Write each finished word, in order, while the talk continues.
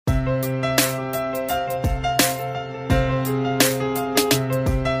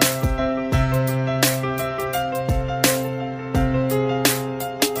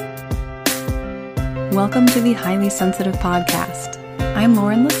Welcome to the Highly Sensitive Podcast. I'm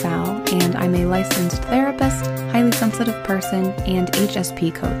Lauren LaSalle, and I'm a licensed therapist, highly sensitive person, and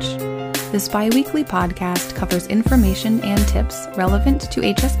HSP coach. This bi-weekly podcast covers information and tips relevant to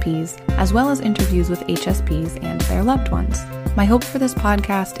HSPs, as well as interviews with HSPs and their loved ones. My hope for this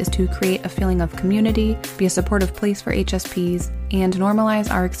podcast is to create a feeling of community, be a supportive place for HSPs, and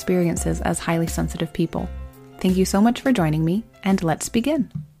normalize our experiences as highly sensitive people. Thank you so much for joining me, and let's begin.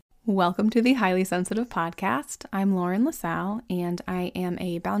 Welcome to the Highly Sensitive Podcast. I'm Lauren LaSalle, and I am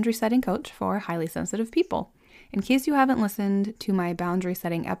a boundary setting coach for highly sensitive people. In case you haven't listened to my boundary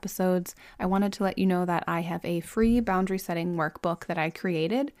setting episodes, I wanted to let you know that I have a free boundary setting workbook that I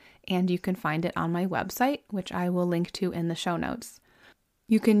created, and you can find it on my website, which I will link to in the show notes.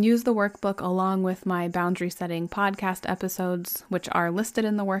 You can use the workbook along with my boundary setting podcast episodes, which are listed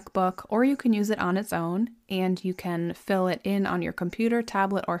in the workbook, or you can use it on its own, and you can fill it in on your computer,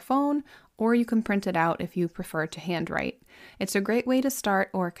 tablet, or phone, or you can print it out if you prefer to handwrite. It's a great way to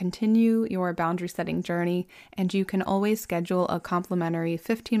start or continue your boundary setting journey, and you can always schedule a complimentary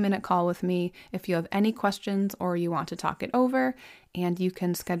 15-minute call with me if you have any questions or you want to talk it over, and you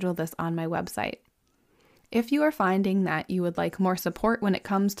can schedule this on my website. If you are finding that you would like more support when it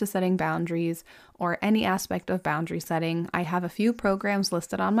comes to setting boundaries or any aspect of boundary setting, I have a few programs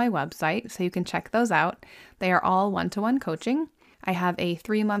listed on my website, so you can check those out. They are all one-to-one coaching. I have a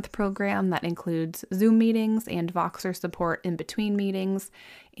 3-month program that includes Zoom meetings and Voxer support in between meetings.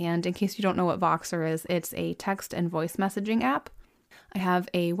 And in case you don't know what Voxer is, it's a text and voice messaging app. I have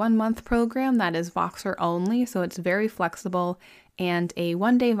a 1-month program that is Voxer only, so it's very flexible, and a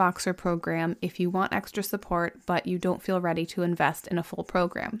 1-day Voxer program if you want extra support, but you don't feel ready to invest in a full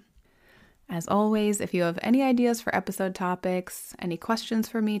program. As always, if you have any ideas for episode topics, any questions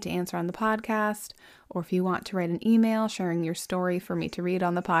for me to answer on the podcast, or if you want to write an email sharing your story for me to read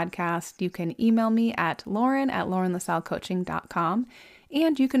on the podcast, you can email me at lauren@laurenlasallecoaching.com.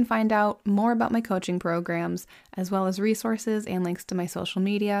 And you can find out more about my coaching programs, as well as resources and links to my social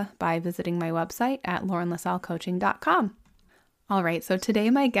media by visiting my website at laurenlasallecoaching.com. All right, so today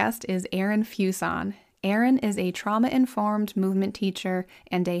my guest is Erin Fuson. Erin is a trauma-informed movement teacher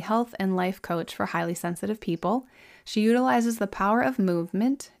and a health and life coach for highly sensitive people. She utilizes the power of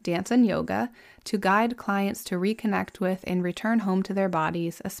movement, dance, and yoga to guide clients to reconnect with and return home to their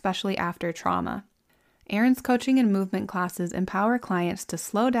bodies, especially after trauma. Erin's coaching and movement classes empower clients to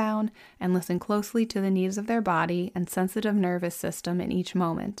slow down and listen closely to the needs of their body and sensitive nervous system in each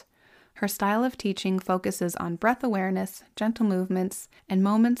moment. Her style of teaching focuses on breath awareness, gentle movements, and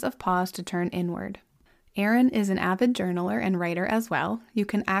moments of pause to turn inward. Erin is an avid journaler and writer as well. You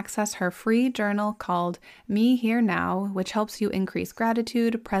can access her free journal called Me Here Now, which helps you increase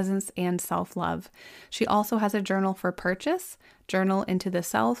gratitude, presence, and self-love. She also has a journal for purchase, Journal into the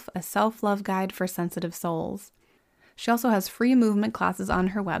Self, a self-love guide for sensitive souls. She also has free movement classes on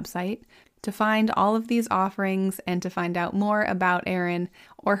her website. To find all of these offerings and to find out more about Erin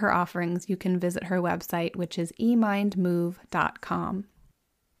or her offerings, you can visit her website, which is emindmove.com.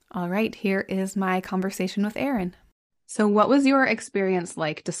 All right, here is my conversation with Erin. So what was your experience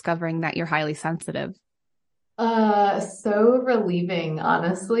like discovering that you're highly sensitive? So relieving,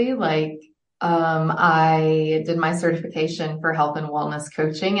 honestly. I did my certification for health and wellness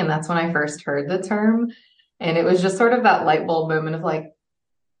coaching, and that's when I first heard the term. And it was just sort of that light bulb moment of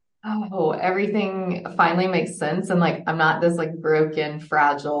oh, everything finally makes sense. And I'm not this broken,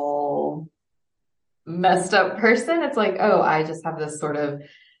 fragile, messed up person. It's I just have this sort of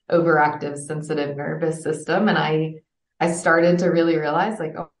overactive, sensitive nervous system. And I started to really realize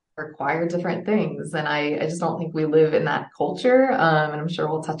I require different things. And I just don't think we live in that culture. And I'm sure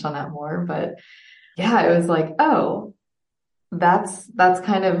we'll touch on that more, but yeah, it was oh, that's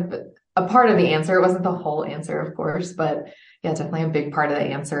kind of a part of the answer. It wasn't the whole answer, of course, but yeah, definitely a big part of the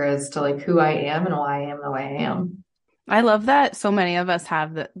answer as to who I am and why I am the way I am. I love that so many of us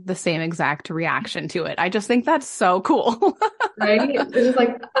have the same exact reaction to it. I just think that's so cool. Right? It's just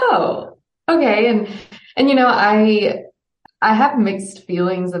oh, okay. And I have mixed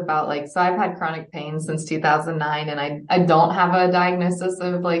feelings about so I've had chronic pain since 2009, and I don't have a diagnosis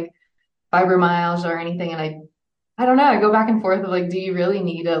of fibromyalgia or anything. And I don't know. I go back and forth of do you really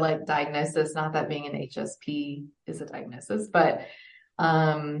need a diagnosis? Not that being an HSP is a diagnosis, but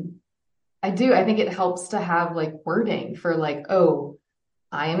I do. I think it helps to have wording for oh,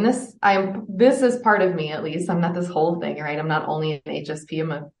 this is part of me, at least. I'm not this whole thing, right? I'm not only an HSP, I'm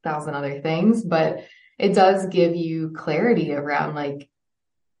 1,000 other things, but it does give you clarity around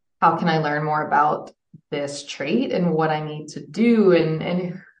how can I learn more about this trait and what I need to do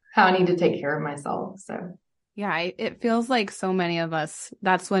and how I need to take care of myself. So yeah, it feels like so many of us,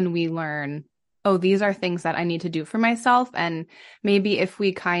 that's when we learn oh, these are things that I need to do for myself. And maybe if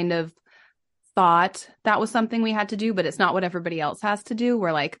we kind of thought that was something we had to do, but it's not what everybody else has to do,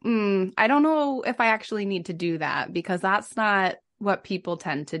 we're like, I don't know if I actually need to do that because that's not what people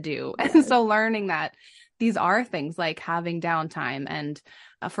tend to do. And Yes. so learning that these are things like having downtime and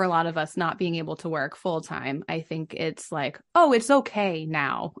for a lot of us not being able to work full time, I think it's like, oh, it's okay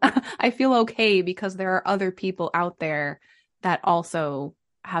now. I feel okay because there are other people out there that also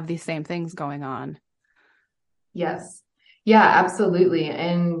have these same things going on. Yes. Yeah, absolutely.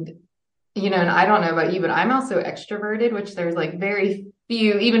 And, and I don't know about you, but I'm also extroverted, which there's like very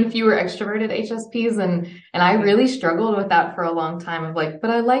few, even fewer extroverted HSPs. And I really struggled with that for a long time of like, but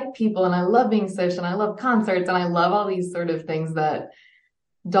I like people and I love being social and I love concerts and I love all these sort of things that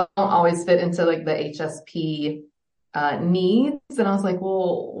don't always fit into like the HSP needs. And I was like,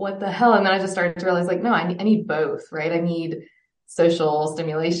 well, what the hell? And then I just started to realize like, no, I need both, right? I need social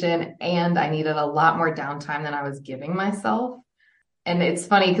stimulation and I needed a lot more downtime than I was giving myself. And it's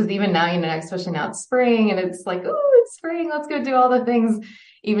funny because even now, especially now it's spring and it's like, oh, it's spring. Let's go do all the things.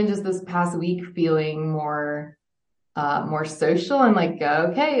 Even just this past week, feeling more social and like,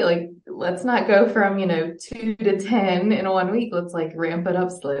 okay, like let's not go from, 2 to 10 in 1 week. Let's like ramp it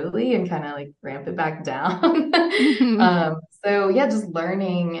up slowly and kind of like ramp it back down. Mhm. So yeah, just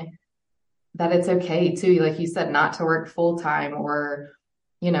learning that it's okay too, like you said, not to work full time or,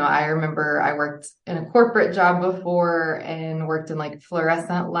 I remember I worked in a corporate job before and worked in like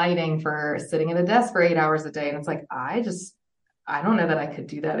fluorescent lighting for sitting at a desk for 8 hours a day. And it's like, I don't know that I could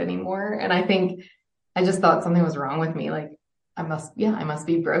do that anymore. And I think I just thought something was wrong with me. Like I must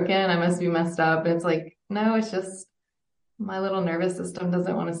be broken. I must be messed up. And it's like, no, it's just my little nervous system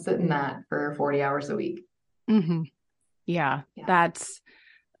doesn't want to sit in that for 40 hours a week. Mhm. Yeah, Yeah.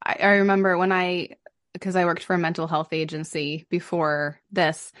 I remember because I worked for a mental health agency before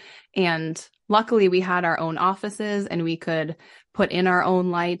this, and luckily we had our own offices and we could put in our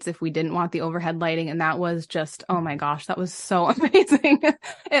own lights if we didn't want the overhead lighting. And that was just, oh my gosh, that was so amazing.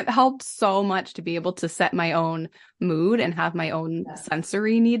 It helped so much to be able to set my own mood and have my own Yes.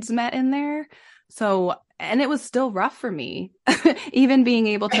 sensory needs met in there. So, and it was still rough for me, even being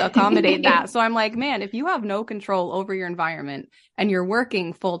able to accommodate that. So I'm like, man, if you have no control over your environment and you're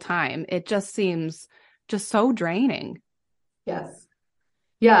working full time, it just seems just so draining. Yes.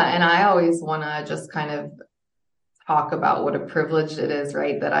 Yeah. And I always want to just kind of talk about what a privilege it is,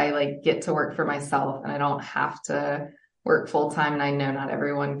 right? That I like get to work for myself and I don't have to work full time. And I know not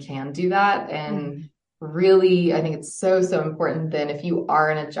everyone can do that. And Mhm. really, I think it's so, so important then if you are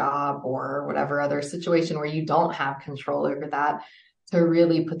in a job or whatever other situation where you don't have control over that, to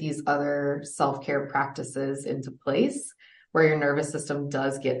really put these other self-care practices into place where your nervous system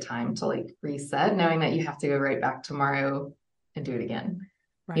does get time to like reset, knowing that you have to go right back tomorrow and do it again,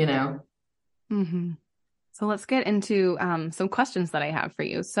 you Right. know? hmm So let's get into some questions that I have for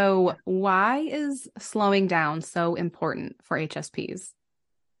you. So, why is slowing down so important for HSPs?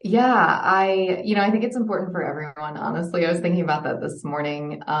 Yeah, I think it's important for everyone, honestly. I was thinking about that this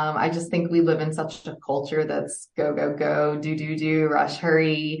morning. I just think we live in such a culture that's go, go, go, do, do, do, rush,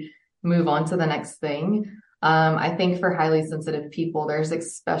 hurry, move on to the next thing. I think for highly sensitive people, there's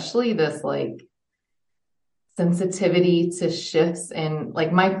especially this like sensitivity to shifts and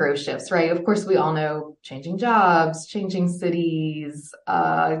like micro shifts, right? Of course, we all know changing jobs, changing cities,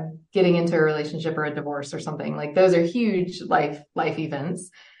 getting into a relationship or a divorce or something. Like those are huge life events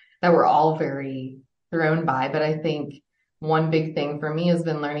that we're all very thrown by. But I think one big thing for me has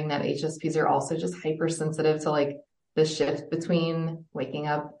been learning that HSPs are also just hypersensitive to like the shift between waking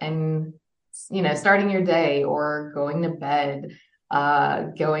up and starting your day or going to bed,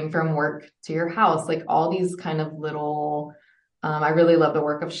 going from work to your house, like all these kind of little, I really love the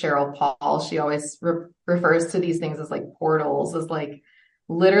work of Cheryl Paul. She always refers to these things as like portals, as like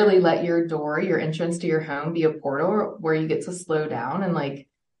literally let your door, your entrance to your home be a portal where you get to slow down and like,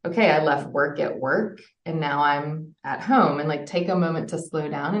 okay, I left work at work and now I'm at home, and like take a moment to slow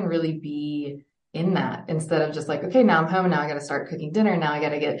down and really be in that instead of just like, okay, now I'm home and now I got to start cooking dinner. Now I got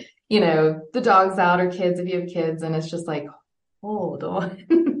to get, the dogs out or kids if you have kids. And it's just like, hold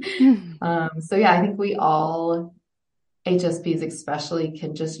on. So yeah, I think we all, HSPs especially,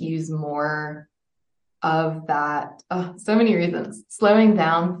 can just use more of that. Oh, so many reasons. Slowing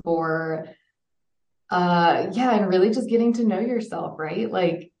down for, yeah, and really just getting to know yourself, right?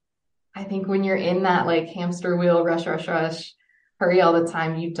 Like, I think when you're in that like hamster wheel, rush, rush, rush, hurry all the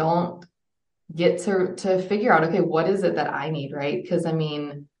time, you don't get to figure out, okay, what is it that I need, right? Because I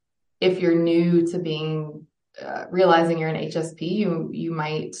mean, if you're new to being realizing you're an HSP, you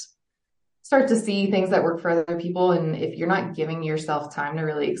might start to see things that work for other people, and if you're not giving yourself time to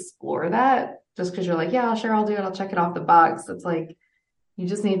really explore that, just because you're like, yeah, sure, I'll do it. I'll check it off the box. It's like, you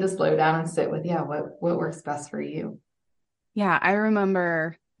just need to slow down and sit with, yeah, what works best for you. Yeah, I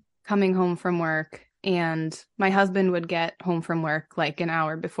remember coming home from work and my husband would get home from work like an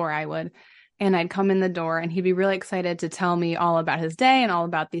hour before I would. And I'd come in the door and he'd be really excited to tell me all about his day and all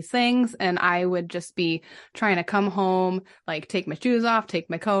about these things. And I would just be trying to come home, like take my shoes off, take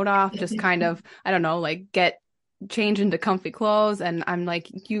my coat off, just kind of, I don't know, like get change into comfy clothes. And I'm like,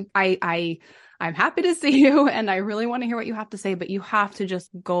 I'm happy to see you and I really want to hear what you have to say, but you have to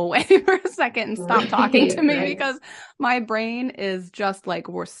just go away for a second and stop talking to me Right. because my brain is just like,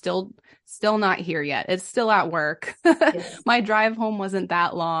 we're still not here yet. It's still at work. Yes. My drive home wasn't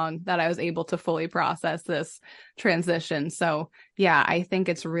that long that I was able to fully process this transition. So yeah, I think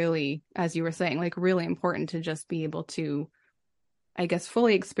it's really, as you were saying, like really important to just be able to, I guess,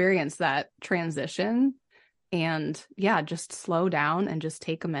 fully experience that transition. And yeah, just slow down and just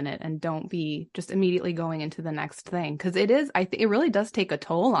take a minute and don't be just immediately going into the next thing. Cause it is, I think it really does take a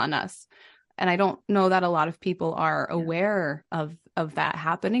toll on us. And I don't know that a lot of people are aware of that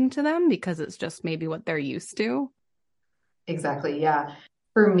happening to them because it's just maybe what they're used to. Exactly. Yeah.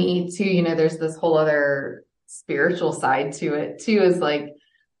 For me too, there's this whole other spiritual side to it too, is like,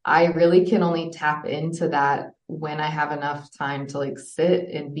 I really can only tap into that when I have enough time to like sit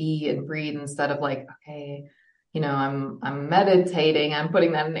and be and breathe instead of like, okay, I'm meditating. I'm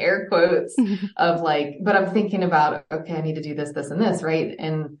putting that in air quotes of like, but I'm thinking about, okay, I need to do this, this, and this, right?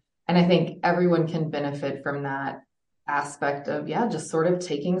 And I think everyone can benefit from that aspect of, yeah, just sort of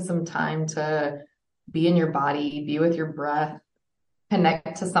taking some time to be in your body, be with your breath,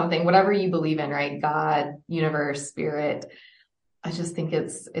 connect to something, whatever you believe in, right? God, universe, spirit. I just think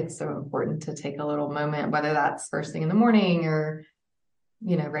it's so important to take a little moment, whether that's first thing in the morning or,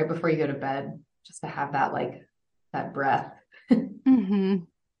 right before you go to bed, just to have that like that breath. Mm-hmm.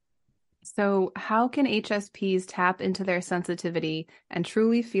 So, how can HSPs tap into their sensitivity and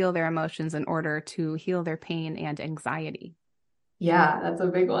truly feel their emotions in order to heal their pain and anxiety? Yeah, that's a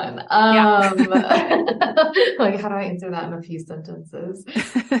big one. Yeah. Like how do I answer that in a few sentences?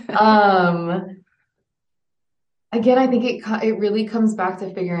 Um, Again, I think it really comes back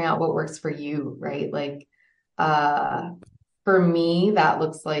to figuring out what works for you, right? Like, uh, for me, that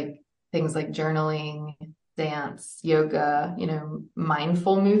looks like things like journaling, dance, yoga,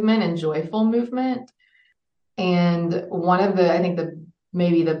 mindful movement and joyful movement. And one of I think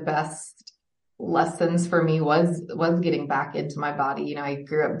maybe the best lessons for me was getting back into my body. I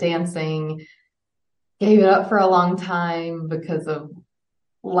grew up dancing, gave it up for a long time because of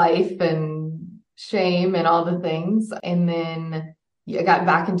life and shame and all the things. And then I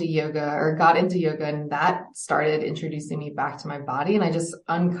got into yoga and that started introducing me back to my body. And I just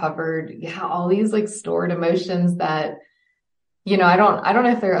uncovered, yeah, all these like stored emotions that, I don't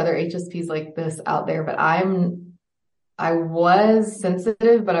know if there are other HSPs like this out there, but I was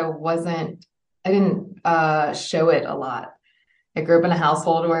sensitive, but I didn't show it a lot. I grew up in a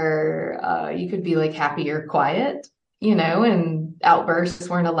household where you could be like happy or quiet, and outbursts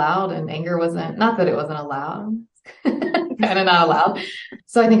weren't allowed and anger wasn't, not that it wasn't allowed, kind of not allowed.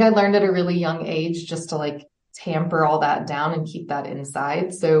 So I think I learned at a really young age just to like tamper all that down and keep that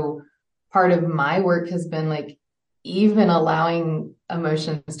inside. So part of my work has been like even allowing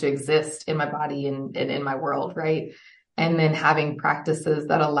emotions to exist in my body and in my world, right? And then having practices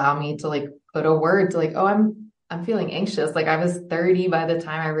that allow me to like put a word to like, oh, I'm feeling anxious. Like I was 30 by the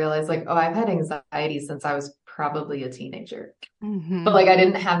time I realized like, oh, I've had anxiety since I was probably a teenager. Mm-hmm. But like I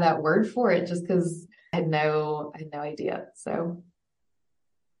didn't have that word for it just because I had no idea. So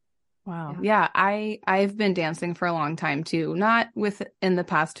Wow. Yeah, I've been dancing for a long time too. Not within the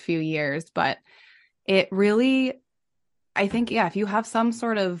past few years, but it really, I think, yeah, if you have some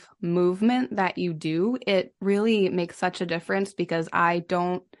sort of movement that you do, it really makes such a difference because I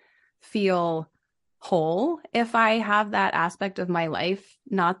don't feel whole if I have that aspect of my life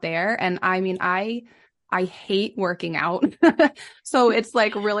not there. And I mean, I hate working out. So it's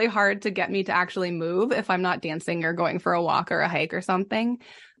like really hard to get me to actually move if I'm not dancing or going for a walk or a hike or something.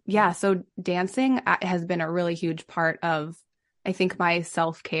 Yeah, so dancing has been a really huge part of, I think, my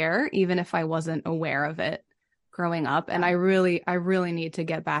self-care, even if I wasn't aware of it growing up. And I really need to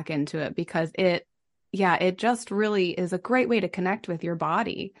get back into it because it just really is a great way to connect with your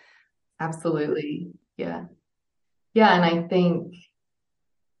body. absolutely. Yeah. Yeah. And I think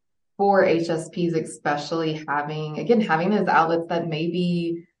for HSPs, especially having those outlets that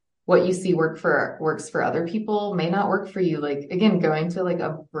maybe what you see works for other people may not work for you. Like, again, going to like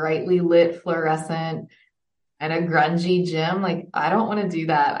a brightly lit fluorescent and a grungy gym, like, I don't want to do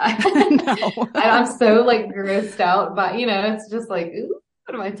that. No. I'm so like grossed out by, it's just like, ooh,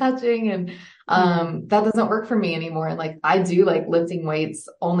 what am I touching? And that doesn't work for me anymore. Like I do like lifting weights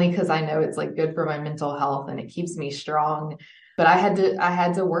only because I know it's like good for my mental health and it keeps me strong. But I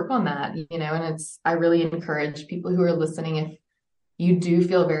had to work on that, and I really encourage people who are listening, if you do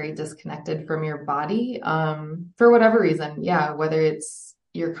feel very disconnected from your body, for whatever reason. Yeah. Whether it's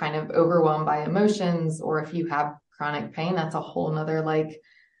you're kind of overwhelmed by emotions, or if you have chronic pain, that's a whole nother, like,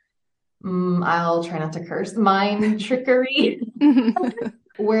 I'll try not to curse, mind trickery,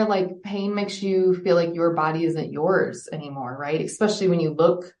 where like pain makes you feel like your body isn't yours anymore, right? Especially when you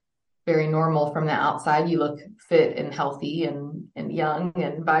look very normal from the outside, you look fit and healthy and young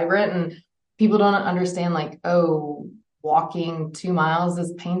and vibrant, and people don't understand, like, oh, walking 2 miles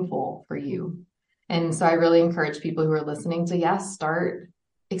is painful for you. And so I really encourage people who are listening to, yes, start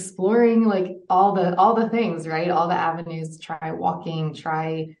exploring like all the things, right? All the avenues. Try walking,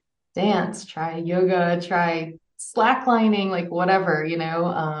 try dance, try yoga, try slacklining, like whatever,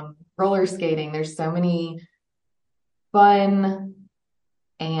 roller skating. There's so many fun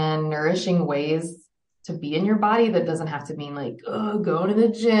and nourishing ways to be in your body that doesn't have to mean like, oh, going to the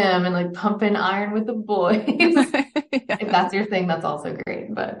gym and like pumping iron with the boys. Yeah. If that's your thing, that's also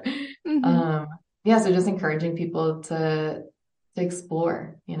great. But yeah, so just encouraging people to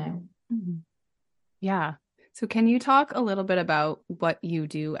explore, Yeah. So can you talk a little bit about what you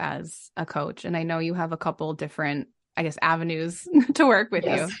do as a coach? And I know you have a couple different, I guess, avenues to work with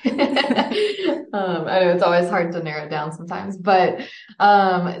you. I know it's always hard to narrow it down sometimes, but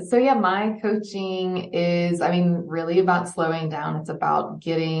so yeah, my coaching is, really about slowing down. It's about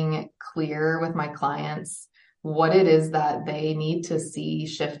getting clear with my clients what it is that they need to see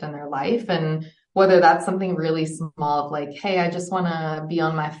shift in their life, and whether that's something really small of like, hey, I just want to be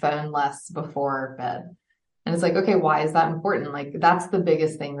on my phone less before bed. And it's like, okay, why is that important? Like, that's the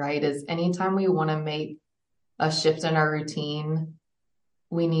biggest thing, right? Is anytime we want to make a shift in our routine,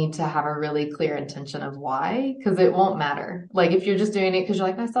 we need to have a really clear intention of why, because it won't matter. Like if you're just doing it because you're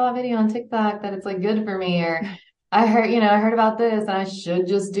like, I saw a video on TikTok that it's like good for me, or I heard about this and I should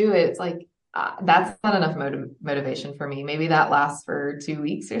just do it. It's like, that's not enough motivation for me. Maybe that lasts for 2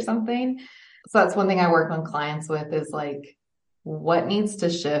 weeks or something. So that's one thing I work on clients with, is like, what needs to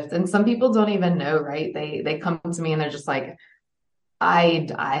shift? And some people don't even know, right? They come to me and they're just like, I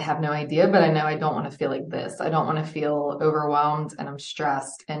have no idea, but I know I don't want to feel like this. I don't want to feel overwhelmed and I'm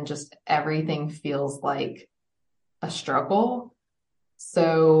stressed and just everything feels like a struggle.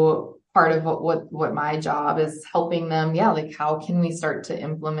 So part of what my job is helping them. Yeah. Like, how can we start to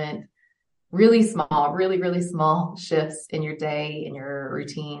implement really small, really, really small shifts in your day, in your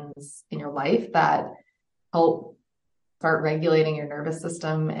routines, in your life that help start regulating your nervous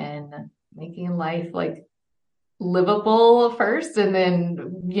system and making life like livable first, and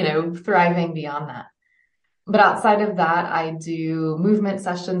then, thriving beyond that. But outside of that, I do movement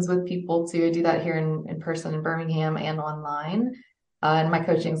sessions with people too. I do that here in person in Birmingham and online. And my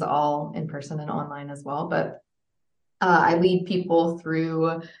coaching's all in person and online as well. But I lead people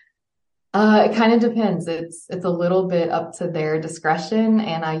through, it kind of depends. It's a little bit up to their discretion.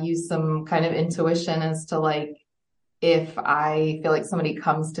 And I use some kind of intuition as to like, if I feel like somebody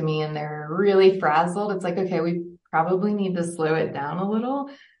comes to me and they're really frazzled, it's like, okay, we probably need to slow it down a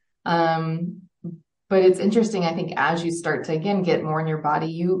little. But it's interesting. I think as you start to, again, get more in your body,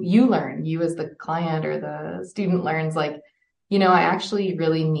 you learn, you as the client or the student learns like, I actually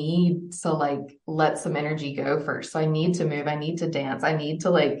really need to like let some energy go first. So I need to move. I need to dance. I need to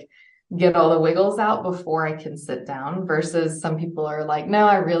like get all the wiggles out before I can sit down, versus some people are like, no,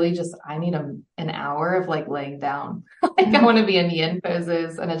 I need an hour of like laying down. Like I want to be in yin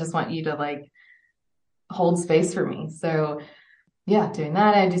poses and I just want you to like hold space for me. So yeah, doing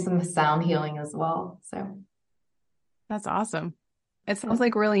that. I do some sound healing as well. So that's awesome. It sounds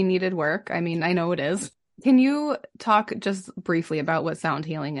like really needed work. I know it is. Can you talk just briefly about what sound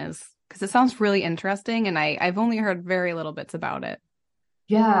healing is? Because it sounds really interesting and I've only heard very little bits about it.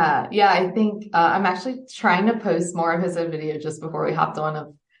 Yeah. I think I'm actually trying to post more of his video just before we hopped on,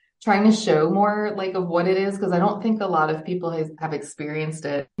 of trying to show more like of what it is, because I don't think a lot of people have experienced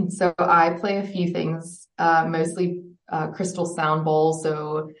it. And so I play a few things, mostly crystal sound bowls.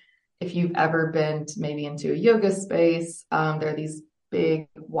 So if you've ever been maybe into a yoga space, there are these big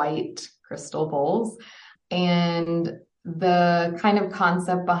white crystal bowls. And the kind of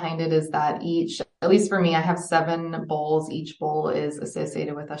concept behind it is that at least for me, I have 7 bowls. Each bowl is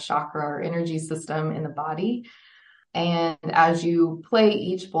associated with a chakra or energy system in the body. And as you play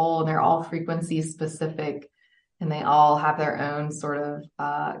each bowl, and they're all frequency specific, and they all have their own sort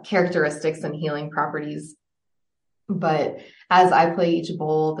of characteristics and healing properties. But as I play each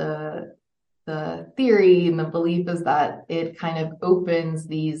bowl, the theory and the belief is that it kind of opens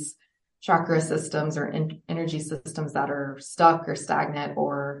these chakra systems or energy systems that are stuck or stagnant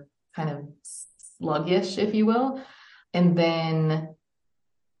or kind of sluggish, if you will. And then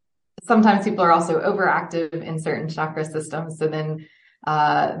sometimes people are also overactive in certain chakra systems. So then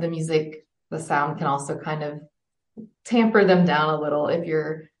the music, the sound can also kind of tamper them down a little. If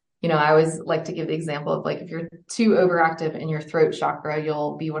you're, I always like to give the example of like, if you're too overactive in your throat chakra,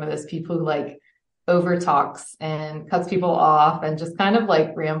 you'll be one of those people who like over talks and cuts people off and just kind of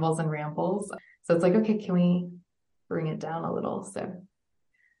like rambles and rambles. So it's like, okay, can we bring it down a little? So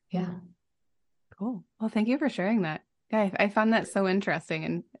yeah. Cool. Well, thank you for sharing that. Yeah, I found that so interesting.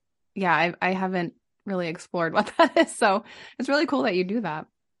 And yeah, I haven't really explored what that is. So it's really cool that you do that.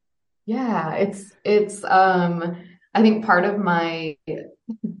 Yeah, it's I think part of my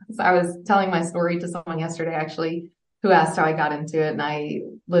so I was telling my story to someone yesterday actually who asked how I got into it, and I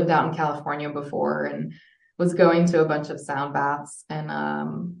lived out in California before and was going to a bunch of sound baths and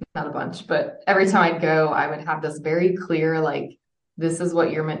not a bunch, but every time I'd go I would have this very clear like this is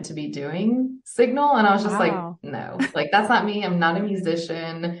what you're meant to be doing signal, and I was just like Wow. no, like that's not me. I'm not a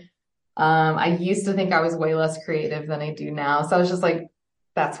musician. I used to think I was way less creative than I do now. So I was just like,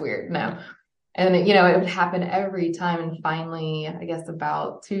 that's weird. No. And it would happen every time. And finally, I guess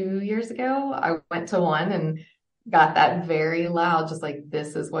about 2 years ago, I went to one and got that very loud, just like,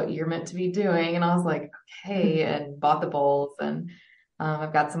 this is what you're meant to be doing. And I was like, okay, and bought the bowls. And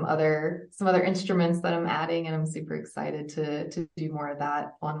I've got some other instruments that I'm adding, and I'm super excited to do more of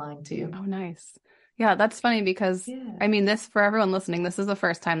that online too. Oh, nice. Yeah, that's funny because Yeah. I mean, this for everyone listening, this is the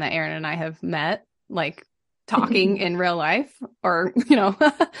first time that Aaron and I have met, like talking in real life or,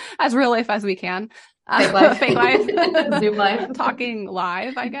 as real life as we can. Fake life. Fake life. Zoom life. Talking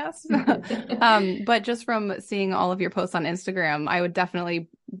live, I guess. But just from seeing all of your posts on Instagram, I would definitely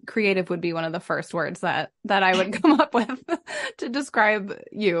creative would be one of the first words that I would come up with to describe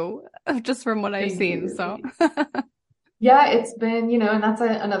you just from what I've Thank seen. you. So Yeah, it's been, and that's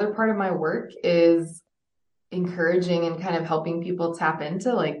another part of my work is encouraging and kind of helping people tap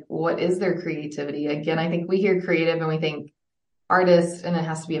into like, what is their creativity? Again, I think we hear creative and we think artist and it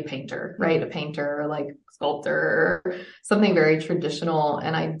has to be a painter, right? A painter or like sculptor or something very traditional.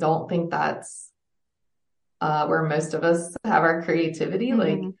 And I don't think that's where most of us have our creativity.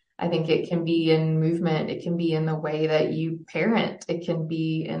 Like, I think it can be in movement. It can be in the way that you parent. It can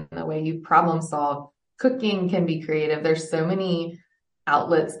be in the way you problem solve. Cooking can be creative. There's so many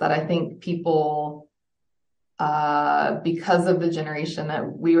outlets that I think people, because of the generation that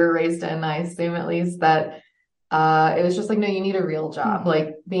we were raised in, I assume at least that it was just like, no, you need a real job.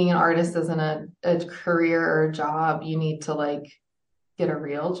 Like being an artist isn't a career or a job. You need to like get a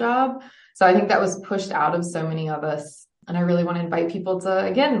real job. So I think that was pushed out of so many of us. And I really want to invite people to,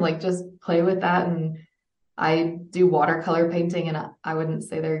 again, like just play with that. And I do watercolor painting and I wouldn't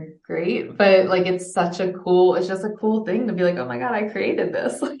say they're great, but like, it's just a cool thing to be like, oh my God, I created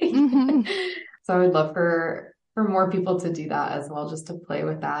this. So I would love for more people to do that as well, just to play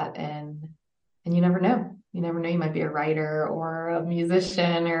with that. And you never know. You never know. You might be a writer or a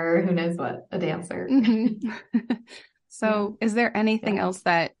musician or who knows what, a dancer. So is there anything else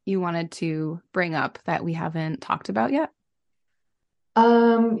that you wanted to bring up that we haven't talked about yet?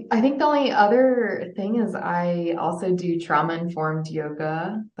 I think the only other thing is I also do trauma-informed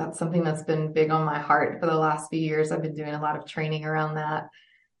yoga. That's something that's been big on my heart for the last few years. I've been doing a lot of training around that.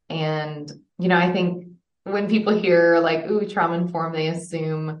 And, I think when people hear like, ooh, trauma-informed, they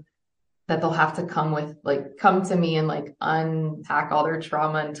assume that they'll have to come to me and like unpack all their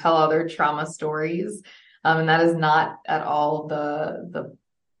trauma and tell all their trauma stories. And that is not at all the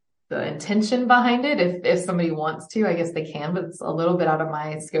intention behind it. If somebody wants to, I guess they can, but it's a little bit out of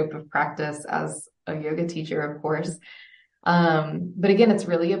my scope of practice as a yoga teacher, of course. But again, it's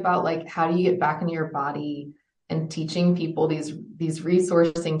really about like, how do you get back into your body and teaching people these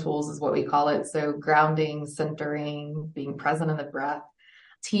resourcing tools is what we call it. So grounding, centering, being present in the breath,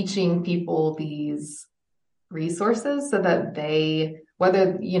 teaching people these resources so that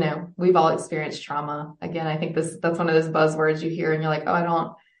whether, we've all experienced trauma. Again, I think that's one of those buzzwords you hear and you're like, oh, I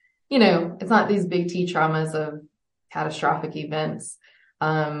don't, it's not these big T traumas of catastrophic events.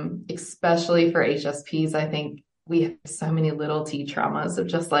 Especially for HSPs, I think we have so many little T traumas of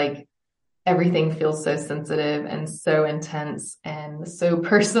just like, everything feels so sensitive and so intense and so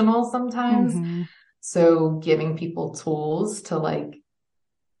personal sometimes. So giving people tools to like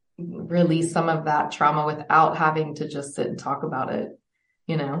release some of that trauma without having to just sit and talk about it,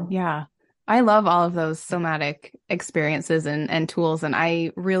 Yeah. I love all of those somatic experiences and tools. And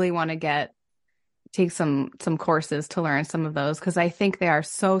I really want to get take some courses to learn some of those, because I think they are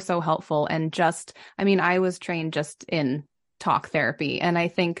so, so helpful. And I was trained just in talk therapy. And I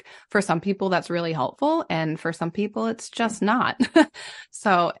think for some people that's really helpful. And for some people it's just not.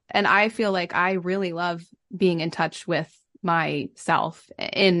 So, and I feel like I really love being in touch with myself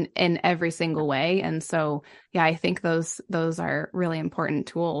in every single way. And so, yeah, I think those are really important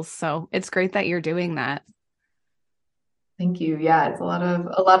tools. So it's great that you're doing that. Thank you. Yeah, it's a lot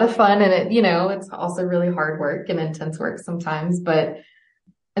of fun, and it's also really hard work and intense work sometimes, and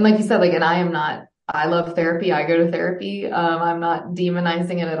like you said, like, and I love therapy. I go to therapy. I'm not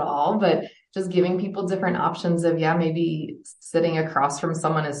demonizing it at all, but just giving people different options of, maybe sitting across from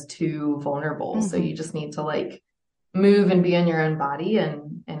someone is too vulnerable. Mm-hmm. So you just need to like move and be in your own body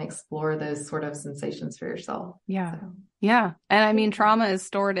and explore those sort of sensations for yourself. Yeah. So. Yeah. And trauma is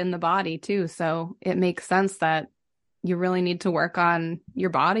stored in the body too. So it makes sense that you really need to work on your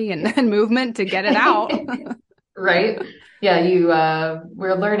body and movement to get it out. Right. Yeah.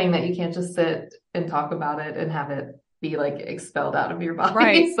 We're learning that you can't just sit and talk about it and have it be like expelled out of your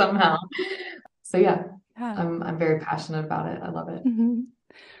body somehow. So yeah, I'm very passionate about it. I love it. Mm-hmm.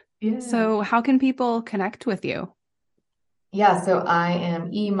 Yeah. So how can people connect with you? Yeah. So I am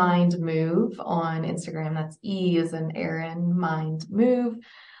eMindMove on Instagram. That's E as in Aaron, Mind Move.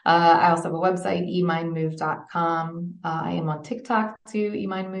 I also have a website, emindmove.com. I am on TikTok too,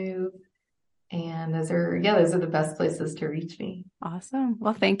 eMindMove. And those are the best places to reach me. Awesome.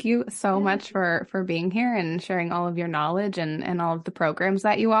 Well, thank you so much for being here and sharing all of your knowledge and all of the programs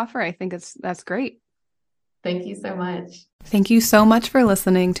that you offer. I think that's great. Thank you so much. Thank you so much for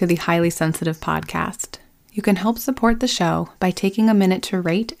listening to the Highly Sensitive podcast. You can help support the show by taking a minute to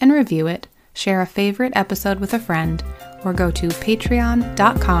rate and review it, share a favorite episode with a friend, or go to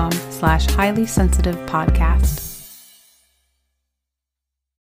patreon.com/highlysensitivepodcast.